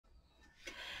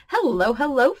Hello,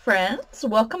 hello, friends.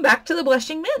 Welcome back to the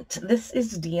Blushing Mint. This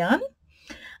is Dion.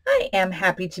 I am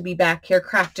happy to be back here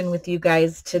crafting with you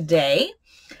guys today.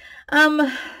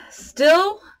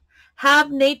 Still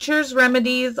have Nature's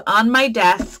Remedies on my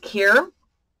desk here.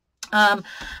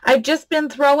 I've just been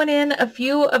throwing in a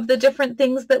few of the different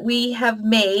things that we have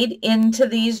made into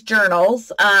these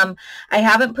journals. I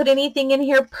haven't put anything in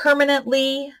here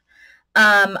permanently.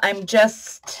 I'm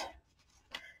just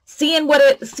seeing what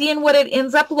it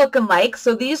ends up looking like.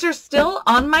 So these are still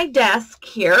on my desk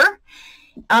here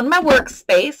on my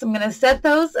workspace. I'm going to set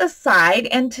those aside,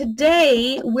 and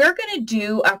today we're going to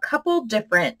do a couple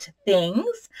different things.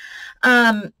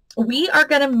 We are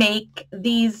going to make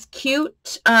these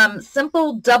cute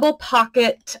simple double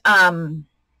pockets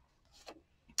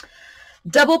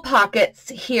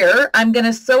here. I'm going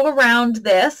to sew around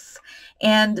this,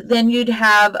 and then you'd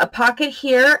have a pocket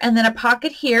here and then a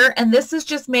pocket here, and this is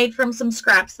just made from some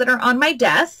scraps that are on my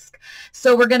desk.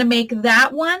 So we're going to make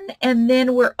that one, and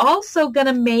then we're also going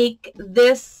to make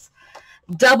this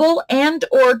double and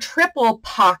or triple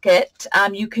pocket.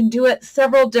 You can do it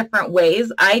several different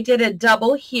ways. I did a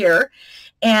double here,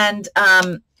 and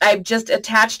I've just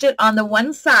attached it on the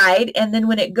one side, and then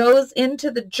when it goes into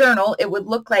the journal, it would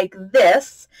look like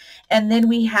this. And then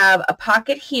we have a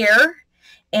pocket here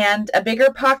and a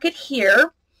bigger pocket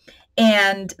here,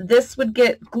 and this would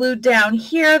get glued down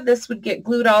here. This would get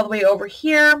glued all the way over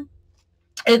here.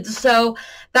 And so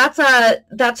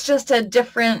that's just a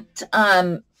different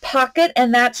pocket,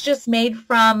 and that's just made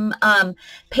from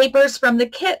papers from the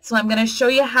kit. So I'm going to show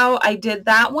you how I did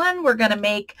that one. We're going to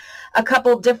make a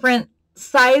couple different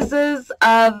sizes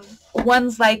of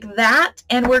ones like that,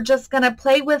 and we're just going to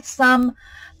play with some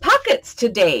pockets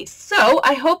today. So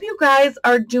I hope you guys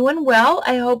are doing well.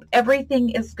 I hope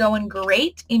everything is going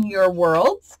great in your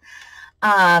worlds,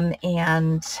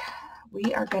 and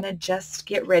we are going to just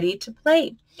get ready to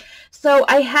play. So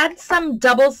I had some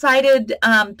double-sided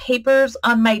papers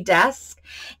on my desk,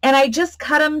 and I just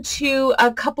cut them to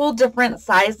a couple different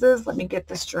sizes. Let me get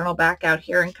this journal back out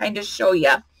here and kind of show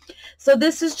you. So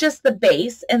this is just the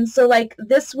base, and so like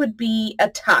this would be a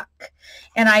tuck,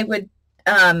 and I would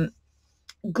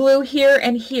glue here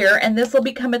and here, and this will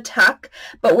become a tuck,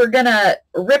 but we're gonna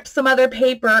rip some other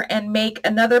paper and make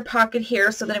another pocket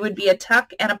here, so that it would be a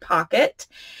tuck and a pocket,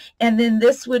 and then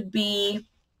this would be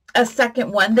a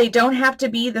second one. They don't have to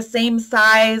be the same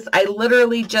size. I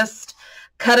literally just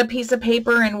cut a piece of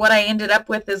paper, and what I ended up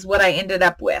with is what I ended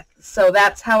up with. So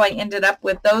that's how I ended up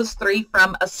with those three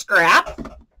from a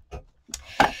scrap.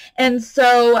 And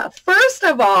so first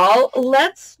of all,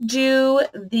 let's do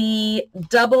the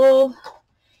double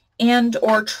and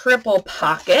or triple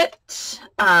pocket.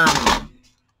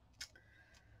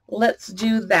 Let's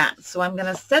do that. So I'm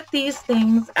going to set these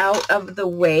things out of the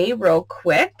way real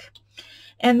quick.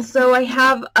 And so I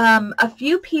have a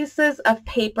few pieces of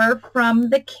paper from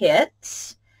the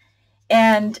kit,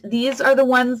 and these are the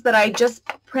ones that I just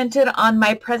printed on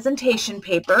my presentation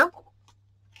paper.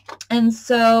 And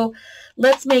so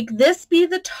let's make this be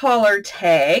the taller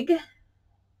tag.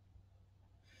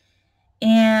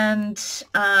 And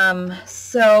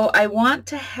so I want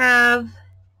to have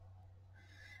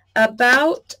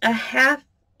about a 1/2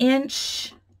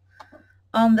 inch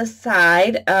on the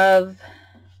side of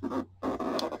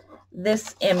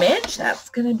this image. That's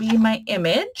going to be my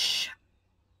image.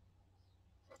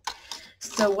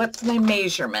 So what's my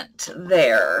measurement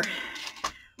there?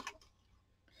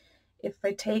 If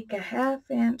I take a 1/2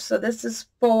 inch, so this is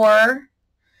 4.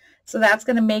 So that's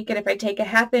going to make it, if I take a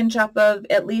 1/2 inch off of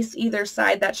at least either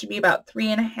side, that should be about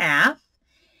 3.5.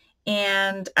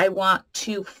 And I want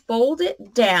to fold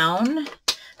it down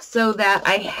so that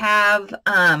I have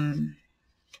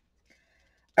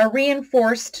a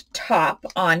reinforced top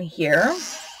on here.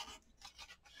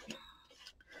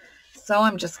 So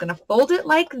I'm just going to fold it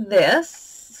like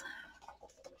this.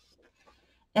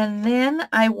 And then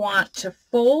I want to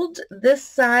fold this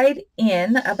side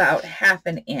in about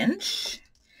 1/2 inch.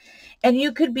 And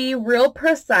you could be real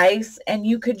precise, and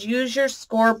you could use your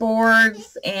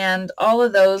scoreboards and all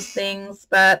of those things,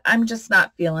 but I'm just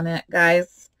not feeling it,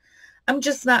 guys. I'm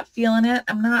just not feeling it.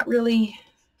 I'm not really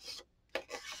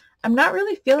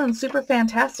feeling super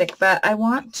fantastic, but I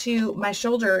want to, my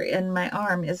shoulder and my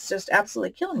arm is just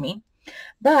absolutely killing me.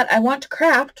 But I want to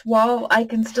craft while I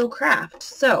can still craft.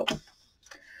 So,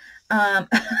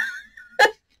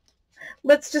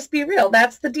 let's just be real.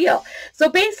 That's the deal. So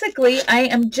basically, I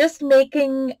am just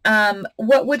making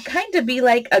what would kind of be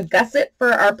like a gusset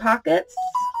for our pockets.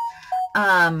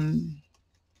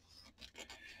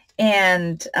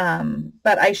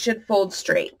 But I should fold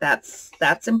straight.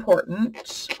 That's important.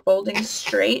 Folding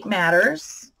straight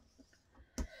matters.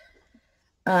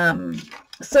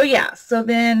 So yeah, so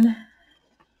then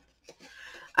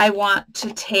I want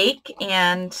to take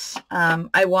and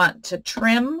I want to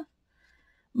trim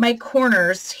my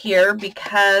corners here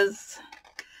because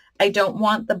I don't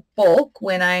want the bulk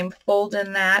when I'm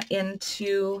folding that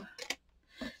into,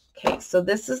 okay, so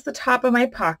this is the top of my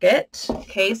pocket.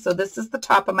 Okay, so this is the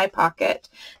top of my pocket.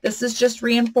 This is just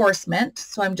reinforcement,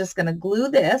 so I'm just going to glue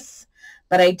this,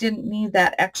 but I didn't need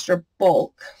that extra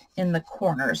bulk in the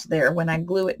corners there when I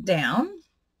glue it down.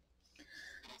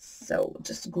 So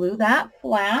just glue that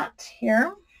flat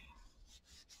here.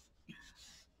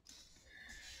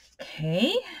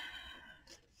 Okay.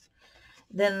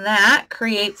 Then that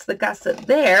creates the gusset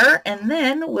there, and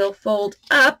then we'll fold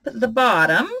up the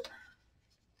bottom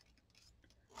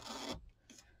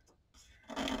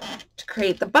to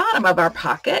create the bottom of our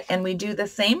pocket, and we do the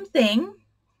same thing.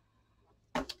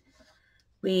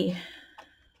 We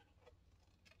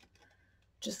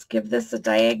just give this a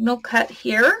diagonal cut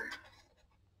here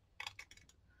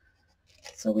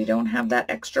so we don't have that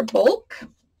extra bulk.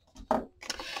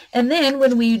 And then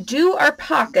when we do our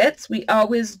pockets, we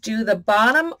always do the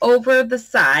bottom over the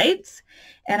sides.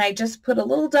 And I just put a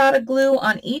little dot of glue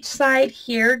on each side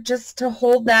here just to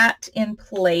hold that in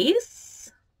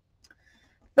place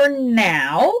for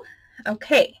now.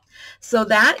 Okay, so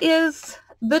that is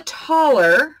the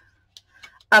taller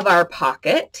of our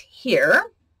pocket here.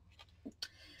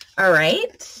 All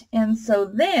right, and so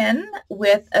then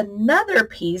with another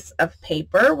piece of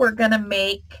paper, we're going to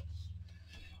make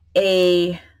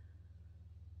a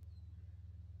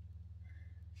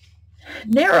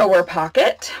narrower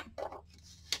pocket.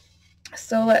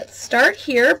 So let's start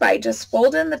here by just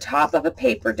folding the top of a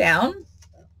paper down.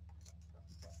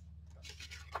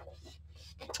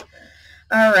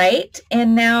 All right,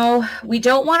 and now we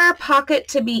don't want our pocket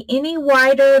to be any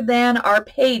wider than our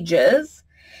pages,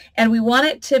 and we want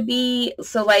it to be,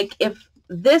 so like if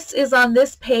this is on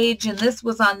this page and this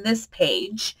was on this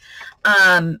page,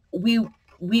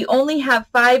 we only have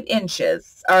 5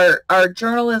 inches. Our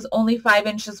journal is only 5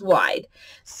 inches wide.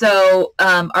 So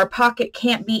our pocket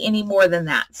can't be any more than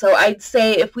that. So I'd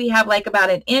say if we have like about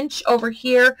 1 inch over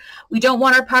here, we don't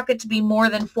want our pocket to be more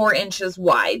than 4 inches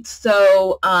wide.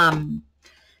 So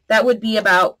that would be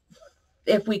about,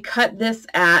 if we cut this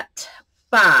at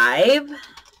 5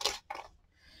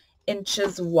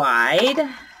 inches wide,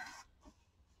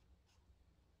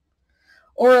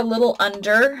 or a little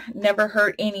under, never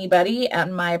hurt anybody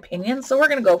in my opinion. So we're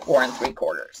going to go 4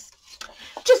 3/4,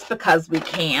 just because we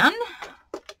can.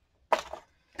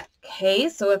 Okay,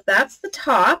 so if that's the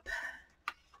top,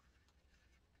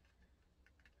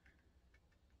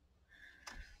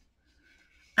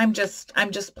 I'm just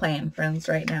playing, friends,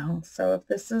 right now. So if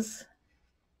this is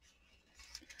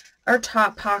our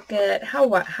top pocket, how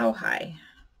high?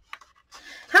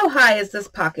 How high is this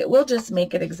pocket? We'll just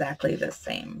make it exactly the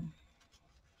same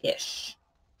ish.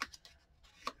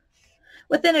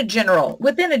 Within a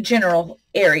general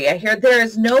area here. There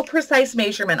is no precise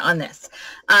measurement on this.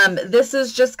 This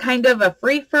is just kind of a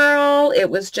free-for-all. It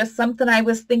was just something I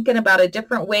was thinking about, a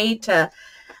different way to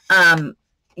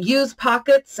use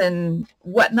pockets and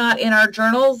whatnot in our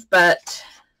journals, but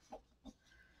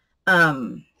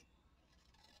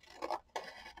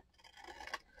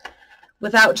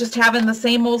without just having the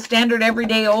same old standard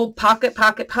everyday old pocket.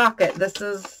 This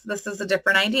is a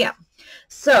different idea.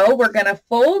 So we're going to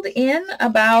fold in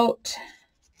about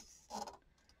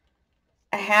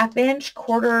a 1/2 inch,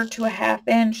 1/4 to a 1/2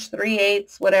 inch,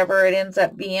 3/8, whatever it ends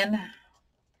up being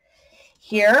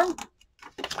here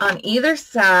on either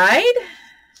side.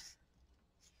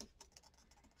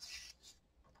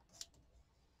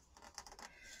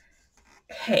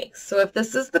 Okay, so if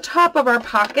this is the top of our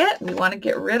pocket, we want to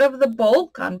get rid of the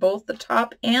bulk on both the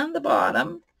top and the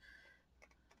bottom.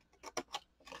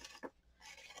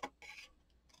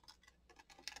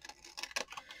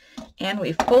 And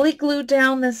we fully glue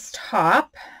down this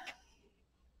top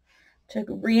to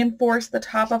reinforce the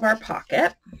top of our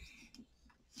pocket.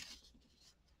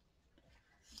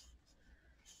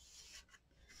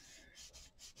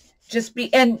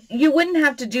 And you wouldn't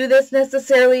have to do this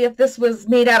necessarily if this was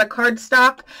made out of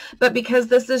cardstock, but because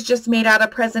this is just made out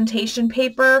of presentation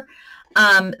paper,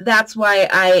 that's why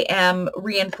I am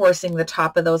reinforcing the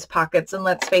top of those pockets. And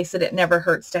let's face it, it never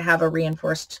hurts to have a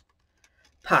reinforced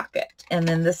pocket. And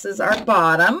then this is our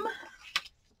bottom.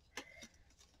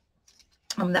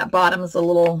 That bottom is a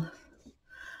little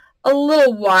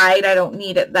wide. I don't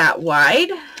need it that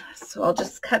wide, so I'll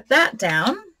just cut that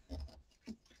down.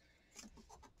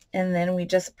 And then we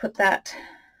just put that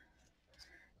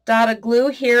dot of glue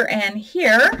here and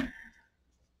here.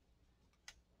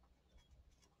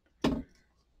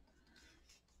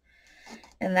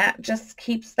 And that just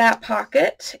keeps that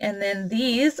pocket. And then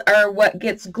these are what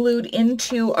gets glued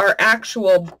into our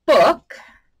actual book.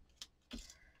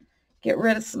 Get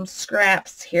rid of some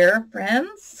scraps here,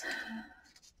 friends.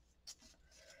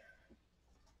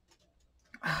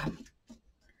 I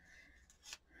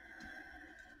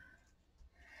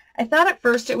thought at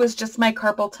first it was just my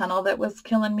carpal tunnel that was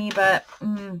killing me, but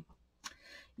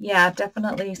yeah,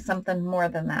 definitely something more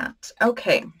than that.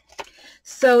 Okay,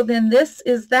 so then this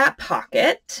is that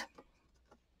pocket.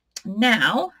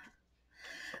 Now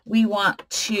we want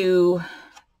to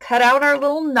cut out our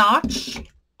little notch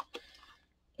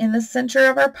in the center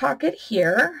of our pocket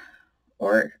here,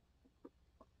 or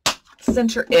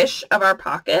center-ish of our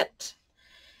pocket.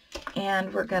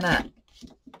 And we're gonna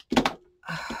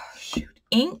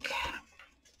ink,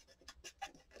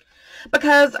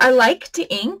 because I like to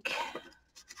ink.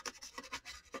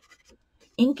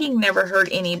 Inking never hurt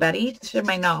anybody, to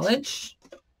my knowledge.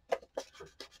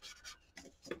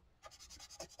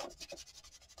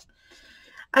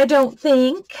 I don't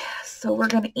think. So we're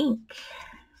going to ink.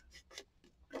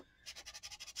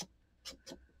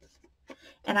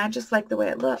 And I just like the way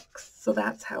it looks. So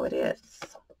that's how it is.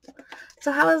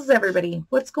 So how is everybody?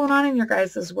 What's going on in your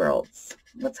guys' worlds?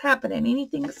 What's happening?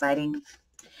 Anything exciting?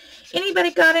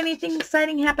 Anybody got anything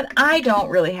exciting happen? I don't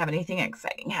really have anything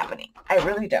exciting happening. I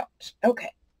really don't. Okay.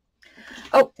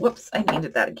 Oh, whoops. I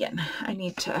needed that again. I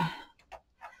need to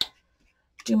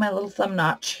do my little thumb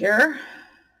notch here.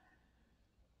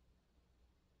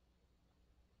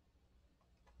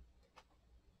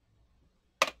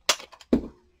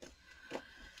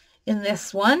 In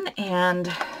this one,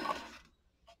 and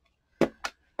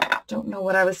don't know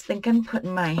what I was thinking,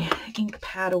 putting my ink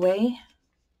pad away.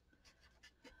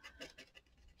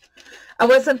 I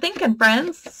wasn't thinking,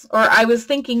 friends, or I was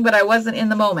thinking, but I wasn't in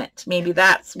the moment. Maybe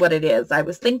that's what it is. I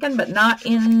was thinking, but not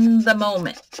in the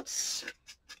moment.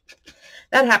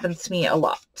 That happens to me a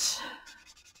lot.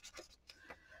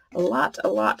 A lot, a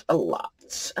lot, a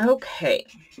lot. Okay.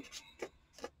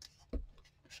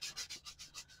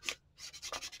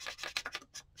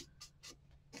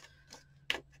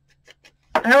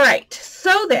 All right.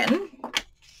 So then,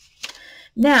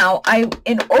 now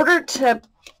in order to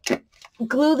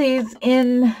glue these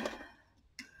in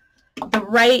the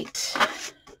right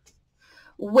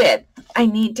width, I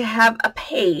need to have a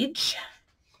page.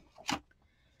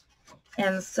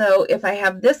 And so if I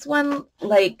have this one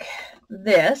like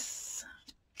this,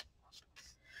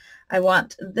 I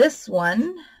want this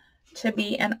one to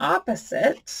be an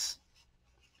opposite.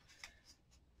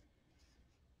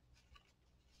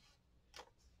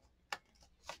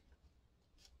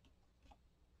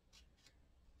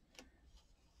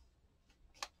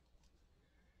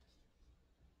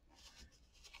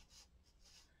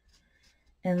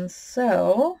 And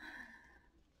so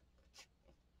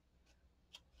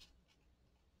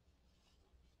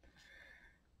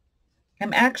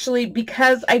I'm actually,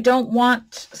 because I don't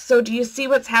want, so do you see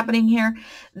what's happening here?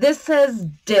 This says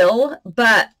dill,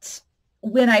 but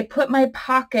when I put my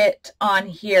pocket on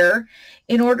here,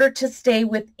 in order to stay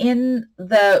within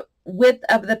the width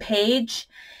of the page,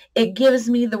 it gives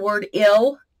me the word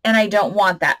ill, and I don't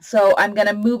want that. So I'm going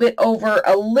to move it over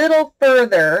a little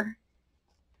further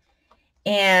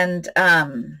and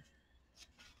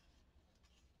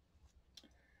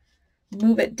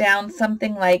move it down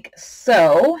something like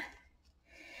so.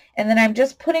 And then I'm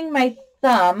just putting my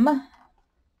thumb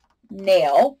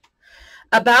nail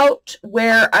about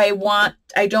where I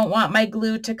don't want my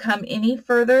glue to come any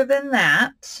further than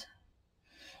that.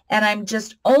 And I'm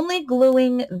just only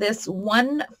gluing this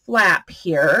one flap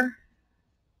here,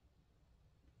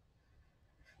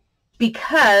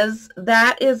 because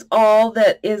that is all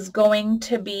that is going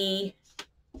to be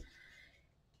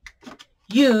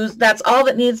used. That's all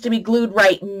that needs to be glued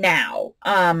right now.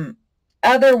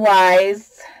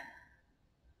 Otherwise,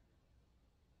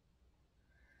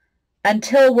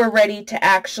 until we're ready to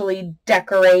actually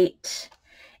decorate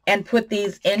and put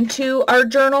these into our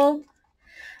journal,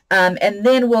 and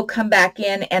then we'll come back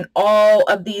in and all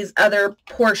of these other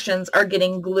portions are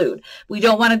getting glued. We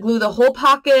don't want to glue the whole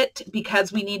pocket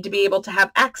because we need to be able to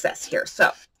have access here.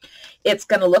 So it's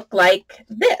going to look like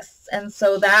this. And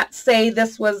so that, say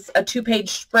this was a 2-page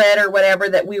spread or whatever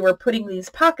that we were putting these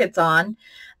pockets on,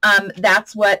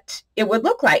 that's what it would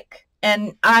look like.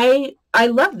 And I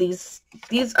love these.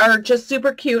 These are just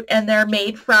super cute, and they're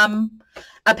made from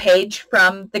a page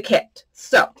from the kit.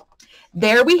 So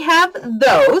there we have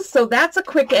those. So that's a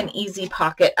quick and easy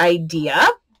pocket idea.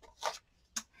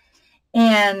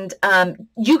 And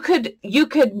you could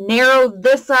narrow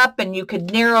this up, and you could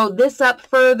narrow this up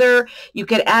further. You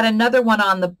could add another one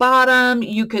on the bottom.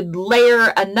 You could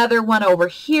layer another one over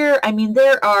here. I mean,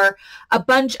 there are a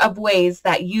bunch of ways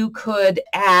that you could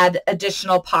add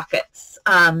additional pockets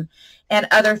and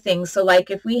other things. So like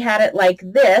if we had it like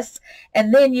this,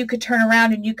 and then you could turn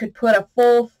around and you could put a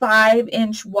full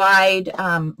 5-inch wide,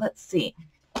 let's see,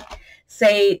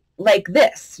 say like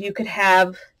this. You could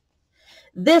have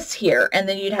this here, and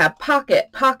then you'd have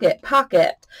pocket, pocket,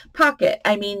 pocket, pocket.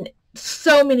 I mean,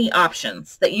 so many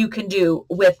options that you can do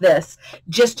with this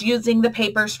just using the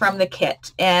papers from the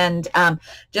kit. And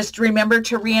just remember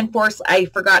to reinforce. I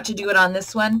forgot to do it on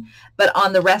this one, but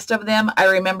on the rest of them, I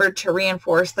remembered to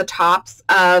reinforce the tops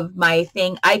of my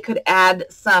thing. I could add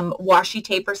some washi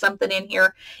tape or something in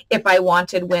here if I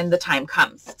wanted when the time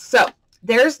comes. So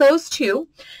there's those two.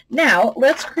 Now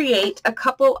let's create a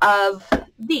couple of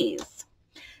these.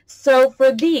 So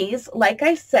for these, like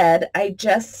I said, I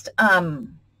just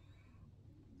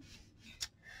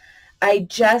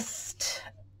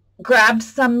grabbed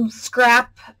some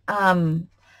scrap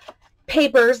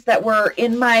papers that were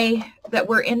in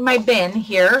my bin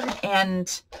here,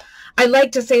 and I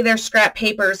like to say they're scrap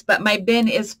papers, but my bin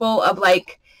is full of,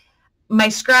 like, my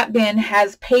scrap bin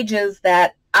has pages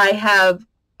that I have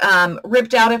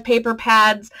ripped out of paper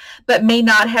pads but may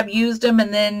not have used them,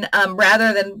 and then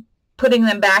rather than putting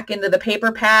them back into the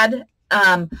paper pad,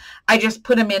 I just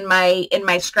put them in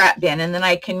my scrap bin, and then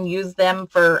I can use them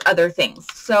for other things.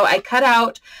 So I cut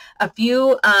out a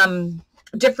few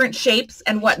different shapes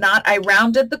and whatnot. I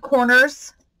rounded the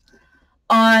corners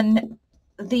on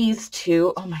these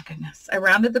two. Oh my goodness. I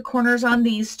rounded the corners on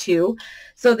these two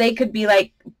so they could be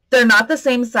like, they're not the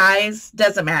same size.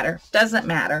 Doesn't matter. Doesn't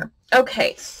matter.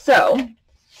 Okay, so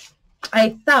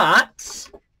I thought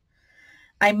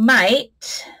I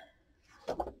might,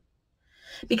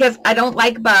 because I don't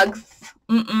like bugs.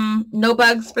 No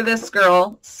bugs for this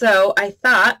girl. So I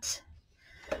thought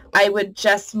I would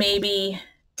just maybe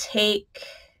take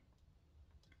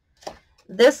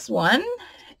this one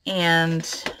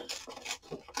and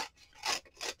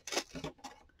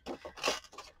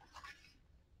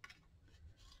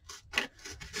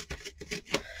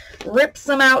rip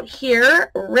some out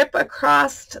here, rip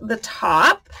across the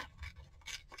top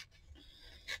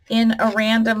in a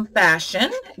random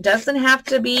fashion. Doesn't have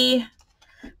to be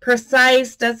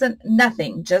precise,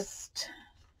 nothing, just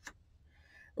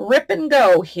rip and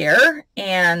go here.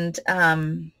 And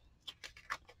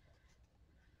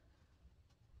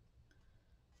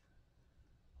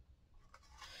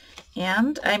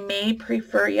I may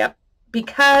prefer, yep,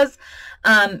 because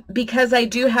I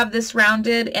do have this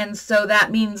rounded, and so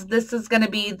that means this is going to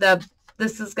be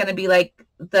like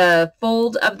the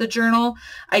fold of the journal.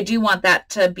 I do want that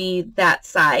to be that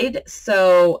side.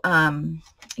 So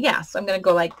yeah, so I'm going to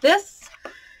go like this.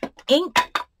 Ink.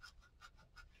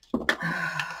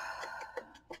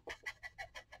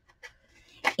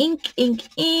 Ink, ink,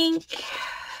 ink.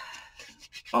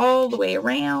 All the way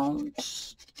around.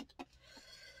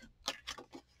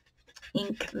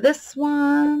 Ink this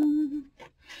one.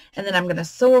 And then I'm going to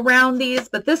sew around these,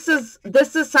 but this is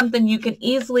something you can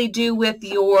easily do with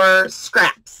your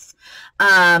scraps.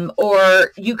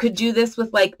 Or you could do this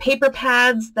with like paper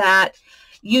pads that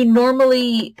you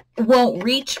normally won't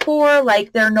reach for,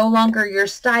 like they're no longer your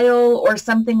style or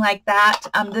something like that.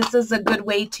 This is a good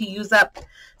way to use up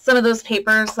some of those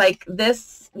papers like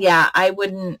this. Yeah, I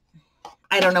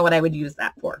don't know what I would use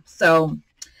that for. So,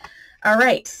 all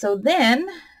right, so then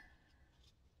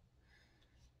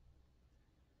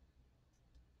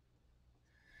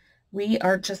we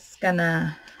are just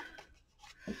gonna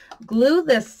glue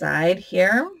this side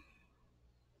here,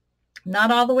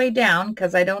 not all the way down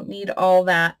because I don't need all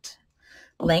that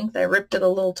length. I ripped it a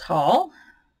little tall.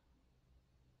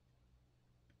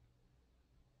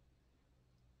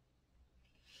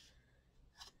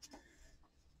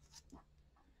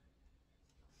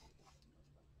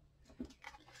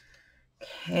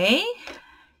 Okay,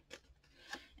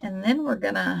 and then we're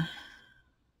gonna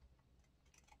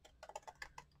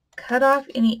cut off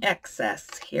any excess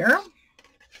here.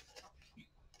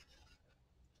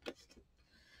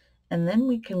 And then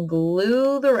we can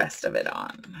glue the rest of it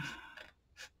on.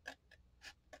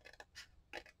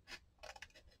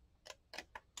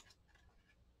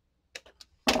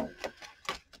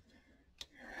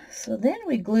 So then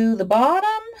we glue the bottom.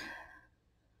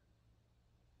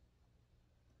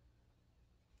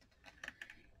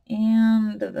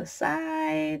 And the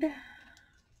side,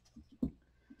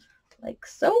 like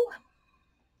so.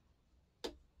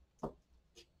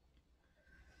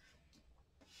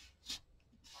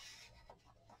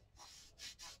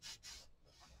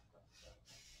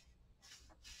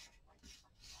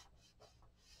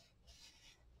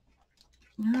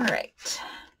 All right.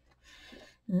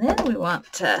 And then we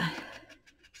want to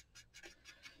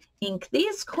ink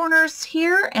these corners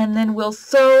here, and then we'll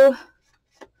sew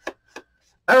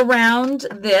around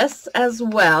this as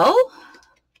well.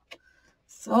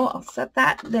 So I'll set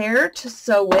that there to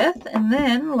sew with, and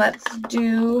then let's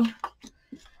do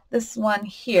this one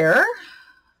here.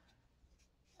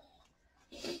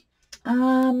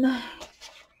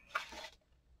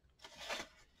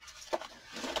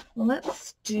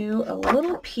 Let's do a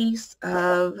little piece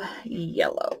of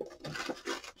yellow.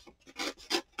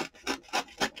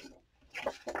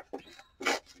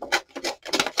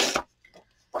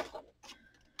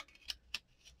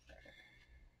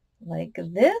 Like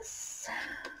this.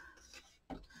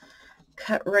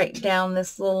 Cut right down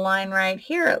this little line right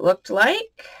here, it looked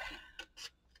like.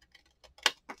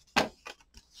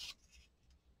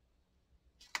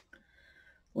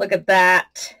 Look at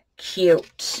that.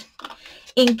 Cute.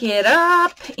 Ink it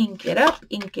up, ink it up,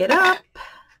 ink it up.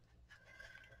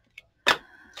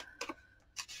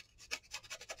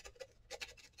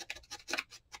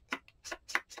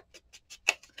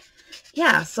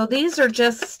 Yeah, so these are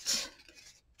just,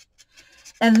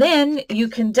 and then you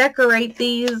can decorate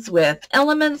these with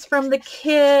elements from the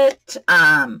kit,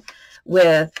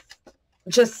 with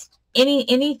just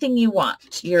anything you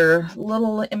want. Your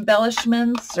little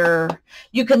embellishments, or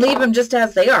you can leave them just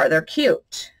as they are. They're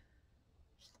cute.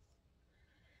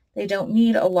 They don't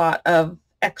need a lot of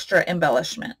extra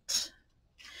embellishment.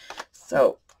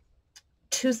 So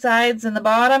 2 sides in the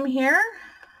bottom here.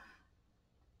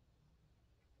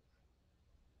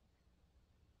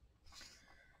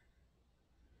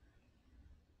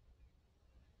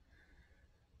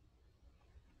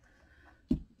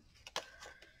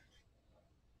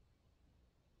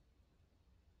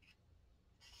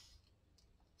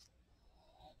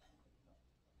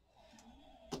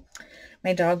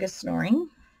 My dog is snoring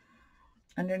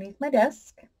underneath my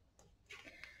desk.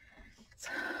 It's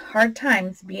hard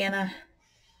times being a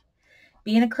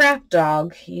craft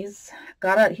dog. He's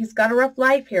got a rough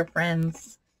life here,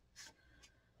 friends.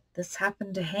 This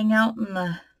happened to hang out in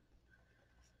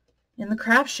the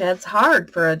craft shed's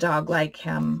hard for a dog like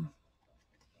him.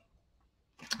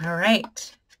 All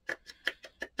right.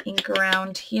 Ink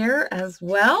around here as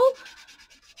well.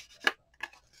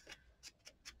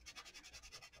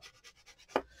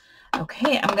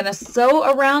 Okay, I'm going to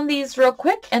sew around these real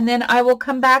quick, and then I will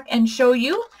come back and show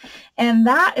you. And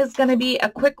that is going to be a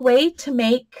quick way to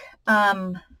make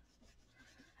a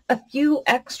few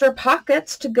extra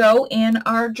pockets to go in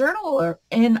our journal, or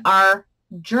in our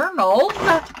journals.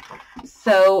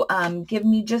 So give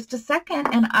me just a second,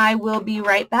 and I will be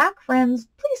right back, friends.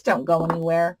 Please don't go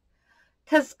anywhere,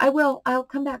 because I'll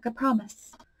come back, I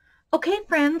promise. Okay,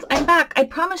 friends, I'm back. I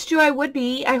promised you I would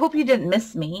be. I hope you didn't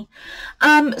miss me.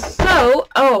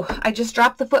 I just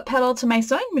dropped the foot pedal to my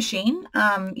sewing machine.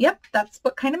 Yep, that's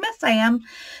what kind of mess I am.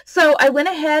 So I went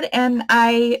ahead and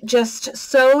I just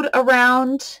sewed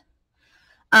around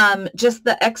just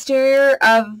the exterior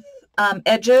of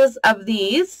edges of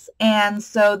these. And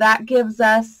so that gives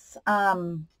us a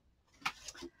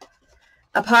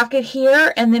pocket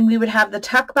here, and then we would have the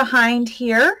tuck behind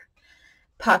here,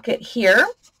 pocket here.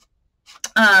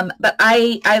 But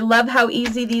I love how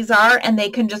easy these are, and they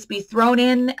can just be thrown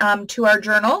in to our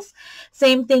journals.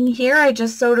 Same thing here. I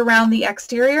just sewed around the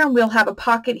exterior, and we'll have a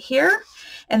pocket here,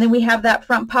 and then we have that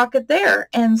front pocket there.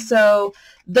 And so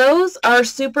those are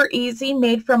super easy,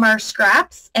 made from our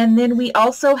scraps. And then we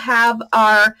also have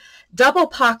our double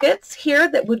pockets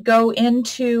here that would go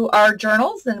into our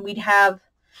journals, and we'd have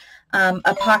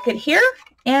a pocket here,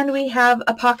 and we have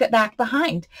a pocket back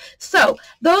behind. So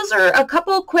those are a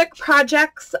couple quick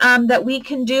projects that we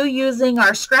can do using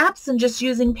our scraps and just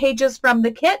using pages from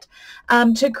the kit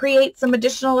to create some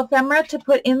additional ephemera to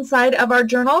put inside of our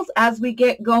journals as we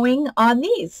get going on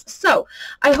these. So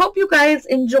I hope you guys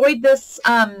enjoyed this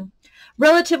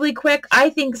relatively quick,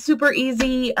 I think super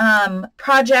easy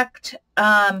project,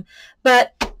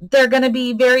 but they're going to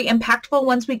be very impactful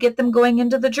once we get them going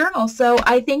into the journal. So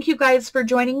I thank you guys for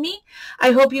joining me.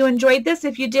 I hope you enjoyed this.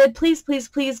 If you did, please, please,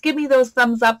 please give me those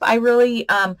thumbs up. I really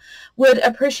would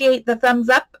appreciate the thumbs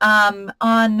up on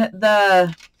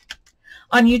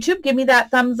YouTube. Give me that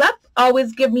thumbs up.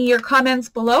 Always give me your comments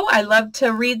below. I love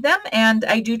to read them, and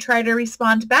I do try to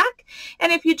respond back.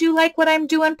 And if you do like what I'm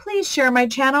doing, please share my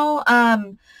channel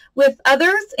with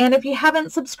others. And if you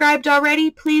haven't subscribed already,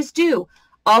 please do.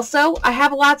 Also, I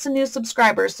have lots of new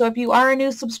subscribers, so if you are a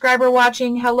new subscriber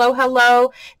watching, hello,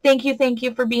 hello. Thank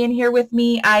you for being here with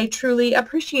me. I truly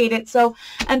appreciate it. So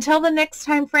until the next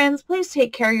time, friends, please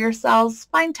take care of yourselves,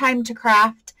 find time to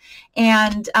craft,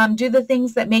 and do the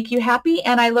things that make you happy.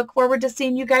 And I look forward to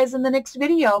seeing you guys in the next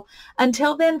video.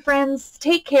 Until then, friends,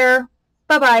 take care.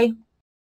 Bye-bye.